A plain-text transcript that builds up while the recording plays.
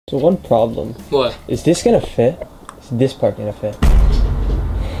So one problem. What? Is this gonna fit? Is this part gonna fit?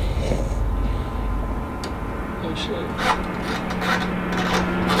 Oh shit.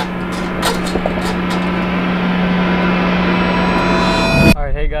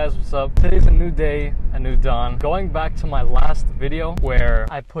 Alright, hey guys, what's up? Today's a new day, a new dawn. Going back to my last video where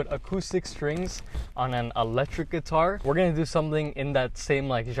I put acoustic strings on an electric guitar, we're gonna do something in that same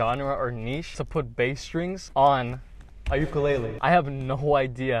like genre or niche to put bass strings on a ukulele. I have no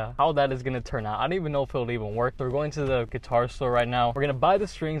idea how that is gonna turn out. I don't even know if it'll even work. So we're going to the guitar store right now. We're gonna buy the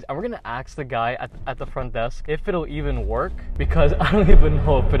strings and we're gonna ask the guy at the front desk if it'll even work, because I don't even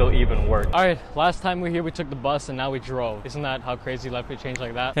know if it'll even work. All right, last time we were here, we took the bus and now we drove. Isn't that how crazy life could change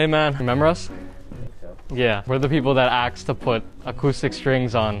like that? Hey man, remember us? Yeah, we're the people that asked to put acoustic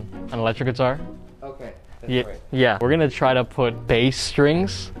strings on an electric guitar. Okay. Yeah, right. Yeah. We're gonna try to put bass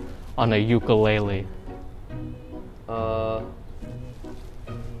strings on a ukulele.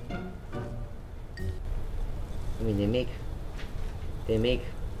 I mean, they make,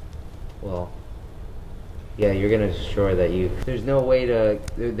 well, yeah, you're gonna destroy that uke. There's no way to,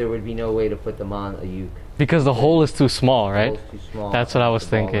 there would be no way to put them on a uke. Because the hole is too small, right? The hole's too small. That's what I was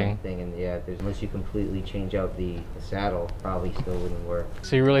thinking. And yeah, unless you completely change out the saddle, probably still wouldn't work.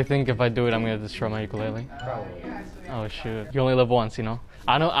 So you really think if I do it, I'm gonna destroy my ukulele? Probably. Oh shoot! You only live once, you know.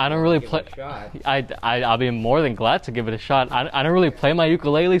 I don't really play. I'll be more than glad to give it a shot. I don't really play my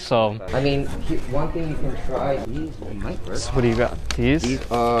ukulele, so. I mean, one thing you can try. These might work. So what do you got? These?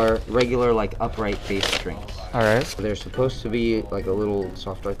 These are regular, like upright bass strings. All right. They're supposed to be like a little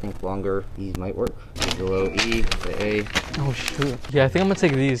softer, I think, longer. These might work. The low E, the A. Oh shoot! Yeah, I think I'm gonna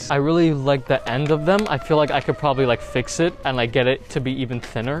take these. I really like the end of them. I feel like I could probably like fix it and like get it to be even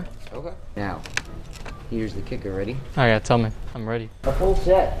thinner. Okay. Now, here's the kicker. Ready? Oh yeah, tell me. I'm ready. A full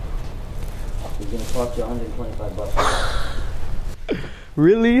set is gonna cost you 125 bucks.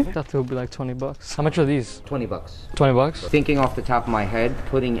 Really? I thought it would be like 20 bucks. How much are these? 20 bucks. 20 bucks? Thinking off the top of my head,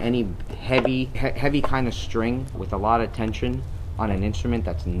 putting any heavy kind of string with a lot of tension on an instrument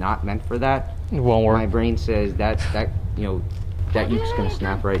that's not meant for that, it won't work. My brain says that uke's gonna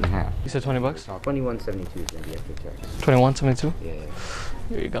snap right in half. You said 20 bucks? 21.72 is gonna be after tax. 21.72? Yeah.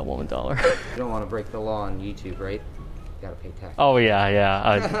 Here you got $1. You don't want to break the law on YouTube, right? You gotta pay tax. Oh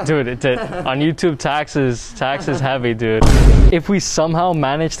yeah. Dude, on YouTube taxes heavy, dude. If we somehow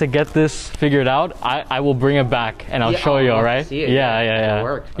manage to get this figured out, I will bring it back and I'll show you, all right? See it, yeah. It'll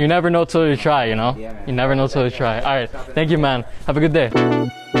work. You never know till you try, you know? Yeah, man. You never know till you try. All right, thank you, man. Have a good day.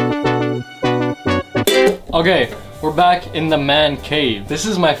 Okay, we're back in the man cave. This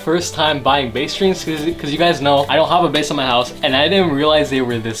is my first time buying bass strings because you guys know I don't have a bass in my house and I didn't realize they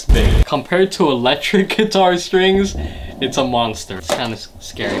were this big. Compared to electric guitar strings, it's a monster. It's kind of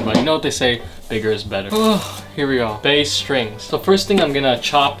scary, but you know what they say, bigger is better. Oh, here we go, bass strings. So first thing, I'm gonna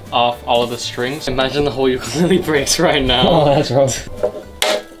chop off all of the strings. Imagine the whole ukulele breaks right now. Oh, that's rough.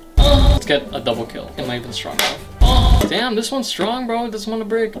 Let's get a double kill. Am I even strong enough? Oh, damn, this one's strong, bro. It doesn't want to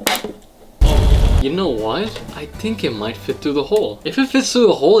break. You know what? I think it might fit through the hole. If it fits through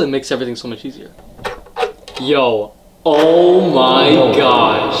the hole, it makes everything so much easier. Yo. Oh my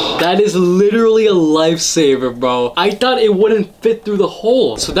gosh. That is literally a lifesaver, bro. I thought it wouldn't fit through the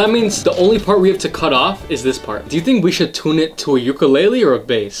hole. So that means the only part we have to cut off is this part. Do you think we should tune it to a ukulele or a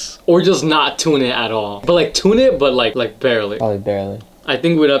bass? Or just not tune it at all? But like tune it, but like barely. Probably barely. I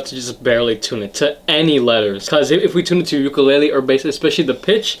think we'd have to just barely tune it to any letters. Because if we tune it to ukulele or bass, especially the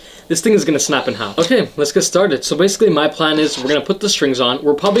pitch, this thing is gonna snap in half. Okay, let's get started. So basically my plan is we're gonna put the strings on.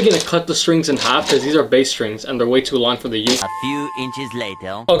 We're probably gonna cut the strings in half because these are bass strings and they're way too long for the uke. A few inches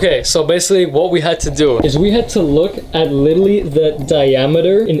later. Okay, so basically what we had to do is we had to look at literally the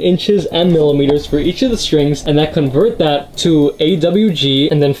diameter in inches and millimeters for each of the strings and then convert that to AWG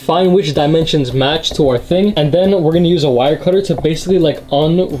and then find which dimensions match to our thing. And then we're gonna use a wire cutter to basically like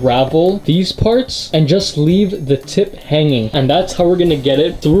unravel these parts and just leave the tip hanging. And that's how we're gonna get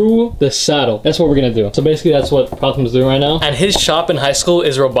it through the saddle. That's what we're gonna do. So basically that's what Pazmino's doing right now. And his shop in high school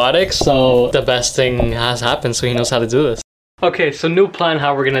is robotics, so the best thing has happened, so he knows how to do this. Okay, so new plan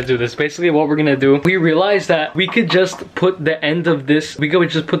how we're gonna do this. Basically what we're gonna do, we realized that we could just put the end of this, we could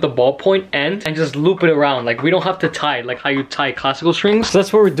just put the ballpoint end and just loop it around. Like we don't have to tie it like how you tie classical strings. So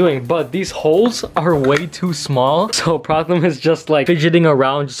that's what we're doing, but these holes are way too small. So problem is just like fidgeting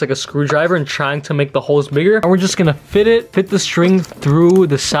around just like a screwdriver and trying to make the holes bigger. And we're just gonna fit the string through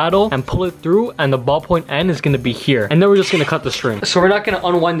the saddle and pull it through, and the ballpoint end is gonna be here. And then we're just gonna cut the string. So we're not gonna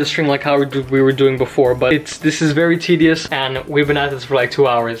unwind the string like how we were doing before, but this is very tedious and and we've been at this for like 2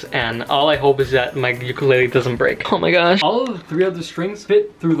 hours, and all I hope is that my ukulele doesn't break. Oh my gosh. All of the 3 other strings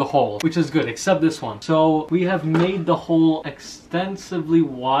fit through the hole, which is good, except this one. So we have made the hole extensively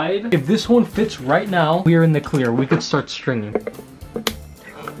wide. If this one fits right now, we are in the clear. We could start stringing.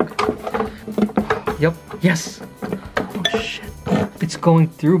 Yep. Yes. Oh shit. It's going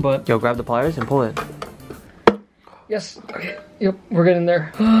through, but... Yo, grab the pliers and pull it. Yes. Okay. Yep. We're getting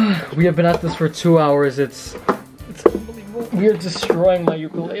there. We have been at this for 2 hours. It's unbelievable. We are destroying my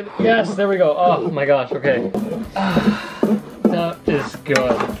ukulele. Yes. There we go. Oh my gosh. Okay. That is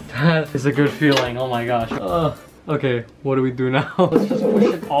good. That is a good feeling. Oh my gosh. Okay. What do we do now? Let's just push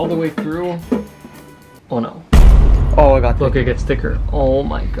it all the way through. Oh no. Oh, I got Look, it gets thicker. Oh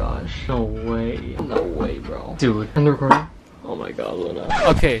my gosh. No way. No way, bro. Dude. End the recording. Oh my god, Luna.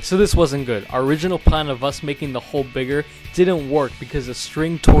 Okay, so this wasn't good. Our original plan of us making the hole bigger didn't work because the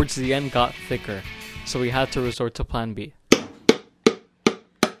string towards the end got thicker. So we had to resort to plan B.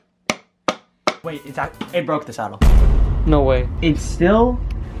 Wait, it broke the saddle. No way. It's still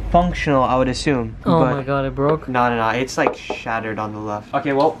functional, I would assume. Oh but my god, it broke? No. It's like shattered on the left.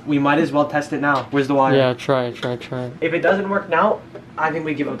 Okay, well, we might as well test it now. Where's the wire? Yeah, try. If it doesn't work now, I think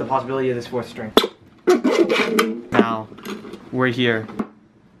we give up the possibility of this 4th string. Now, we're here.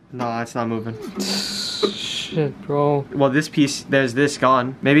 No, it's not moving. Shit, bro. Well, this piece, there's this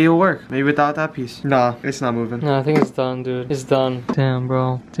gone. Maybe it'll work. Maybe without that piece. No, it's not moving. No, I think it's done, dude. It's done. Damn,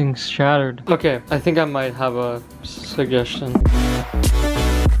 bro. Thing's shattered. Okay, I think I might have a suggestion.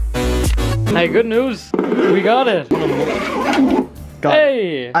 Hey, good news. We got it.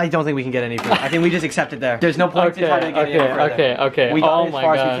 Hey! I don't think we can get any further. I think we just accept it there. There's no point to try to get any further. Okay. We got as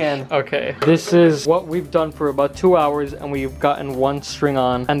far as we can. Okay. This is what we've done for about 2 hours, and we've gotten 1 string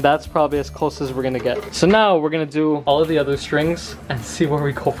on, and that's probably as close as we're gonna get. So now we're gonna do all of the other strings and see where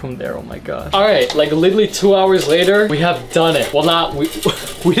we go from there. Oh my gosh. All right, like literally 2 hours later, we have done it. Well, not we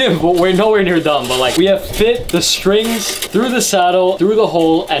didn't. We're nowhere near done, but like we have fit the strings through the saddle, through the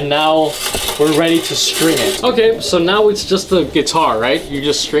hole, and now we're ready to string it. Okay, so now it's just the guitar, right? You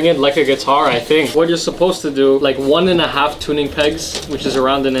just string it like a guitar, I think. What you're supposed to do, like 1.5 tuning pegs, which is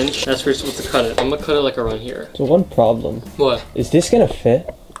around 1 inch. That's where you're supposed to cut it. I'm gonna cut it like around here. So one problem. What? Is this gonna fit?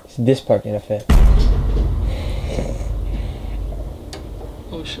 Is this part gonna fit?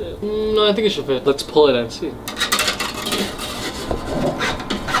 Oh shit. No, I think it should fit. Let's pull it and see.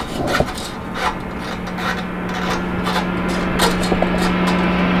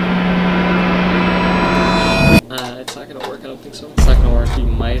 It's not gonna work, I don't think so. It's not gonna work. You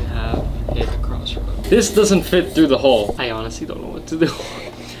might have hit a crossroad. This doesn't fit through the hole. I honestly don't know what to do.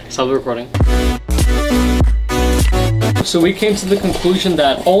 Stop the recording. So we came to the conclusion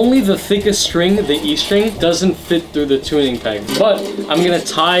that only the thickest string, the E string, doesn't fit through the tuning peg. But I'm gonna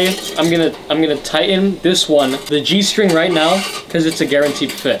tighten this one, the G string right now, because it's a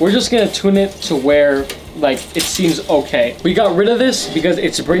guaranteed fit. We're just gonna tune it to where like it seems okay. We got rid of this because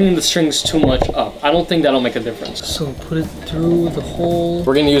it's bringing the strings too much up. I don't think that'll make a difference. So put it through the hole.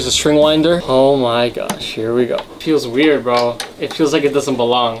 We're gonna use a string winder. Oh my gosh, here we go. Feels weird, bro. It feels like it doesn't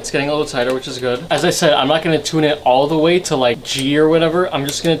belong. It's getting a little tighter, which is good. As I said, I'm not gonna tune it all the way to like G or whatever. I'm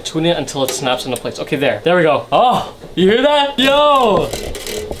just gonna tune it until it snaps into place. Okay, there we go. Oh, you hear that? Yo,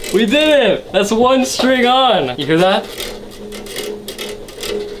 we did it. That's 1 string on. You hear that?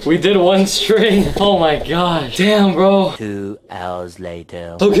 We did 1 string. Oh my god. Damn, bro. 2 hours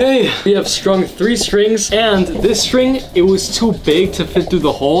later. Okay, we have strung 3 strings, and this string, it was too big to fit through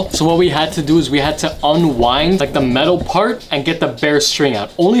the hole. So what we had to do is we had to unwind like the metal part and get the bare string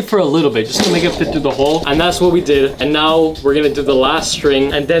out. Only for a little bit, just to make it fit through the hole. And that's what we did. And now we're gonna do the last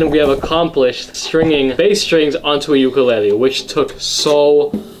string, and then we have accomplished stringing bass strings onto a ukulele, which took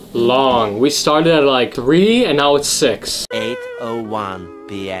so long. We started at like 3 and now it's 6. 8:01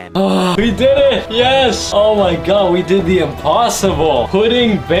 p.m. Oh, we did it! Yes! Oh my god, we did the impossible.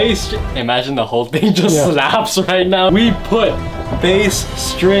 Putting bass... Imagine the whole thing just slaps right now. We put bass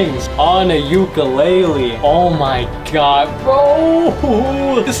strings on a ukulele. Oh my god,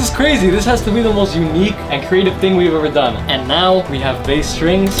 bro! This is crazy. This has to be the most unique and creative thing we've ever done. And now we have bass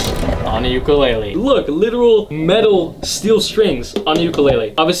strings on a ukulele. Look, literal metal steel strings on a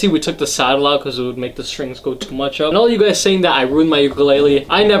ukulele. Obviously, we took the saddle out because it would make the strings go too much up. And all you guys saying that I ruined my ukulele,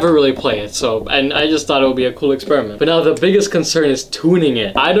 I never really play it, so, and I just thought it would be a cool experiment. But now the biggest concern is tuning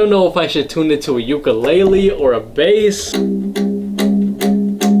it. I don't know if I should tune it to a ukulele or a bass.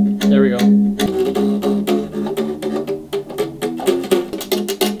 There we go.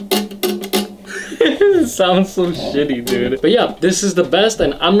 It sounds so shitty, dude. But yeah, this is the best,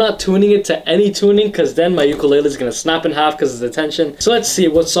 and I'm not tuning it to any tuning because then my ukulele is gonna snap in half because of the tension. So let's see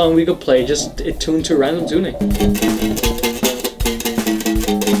what song we could play just tuned to random tuning.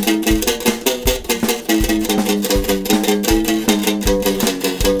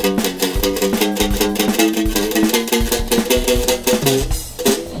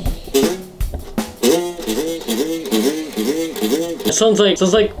 sounds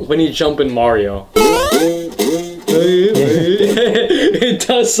like when you jump in Mario. It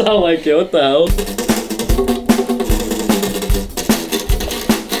does sound like it. What the hell?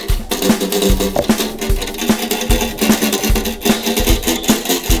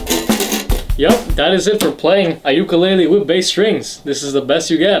 Yep, that is it for playing a ukulele with bass strings. This is the best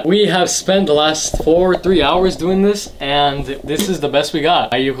you get. We have spent the last 3 hours doing this, and this is the best we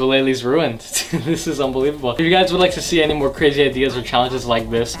got. My ukulele's ruined. This is unbelievable. If you guys would like to see any more crazy ideas or challenges like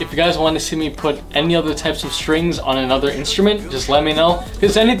this, if you guys want to see me put any other types of strings on another instrument, just let me know.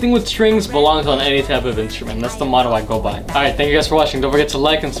 Because anything with strings belongs on any type of instrument. That's the motto I go by. Alright, thank you guys for watching. Don't forget to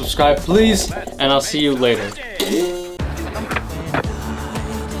like and subscribe, please. And I'll see you later.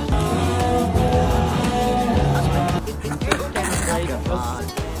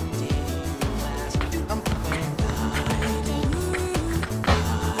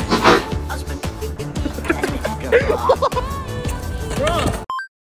 Oh,